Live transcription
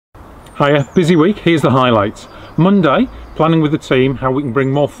Hiya, busy week, here's the highlights. Monday, planning with the team how we can bring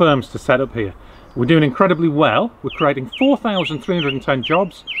more firms to set up here. We're doing incredibly well, we're creating 4,310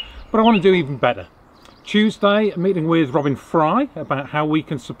 jobs, but I want to do even better. Tuesday, a meeting with Robin Fry about how we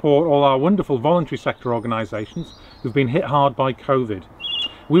can support all our wonderful voluntary sector organisations who've been hit hard by COVID.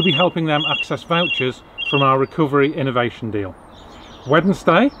 We'll be helping them access vouchers from our recovery innovation deal.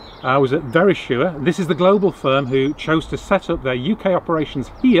 Wednesday, I was at Versiure. This is the global firm who chose to set up their UK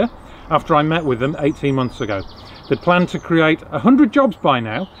operations here after I met with them 18 months ago. They'd planned to create 100 jobs by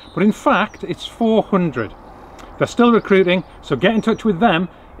now, but in fact it's 400. They're still recruiting, so get in touch with them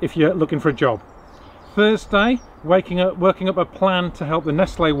if you're looking for a job. Thursday, working up a plan to help the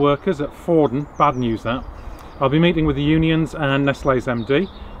Nestle workers at Fawdon. Bad news that. I'll be meeting with the unions and Nestle's MD.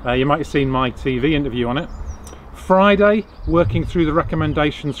 You might have seen my TV interview on it. Friday, working through the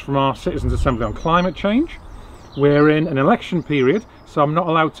recommendations from our Citizens Assembly on climate change. We're in an election period, so I'm not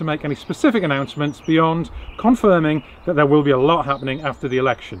allowed to make any specific announcements beyond confirming that there will be a lot happening after the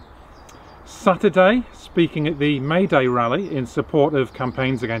election. Saturday, speaking at the May Day rally in support of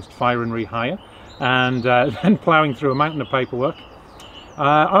campaigns against fire and rehire, and then ploughing through a mountain of paperwork.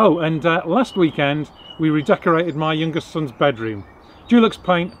 Last weekend we redecorated my youngest son's bedroom. Dulux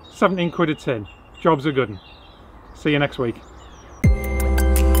paint, 17 quid a tin. Job's a good one. See you next week.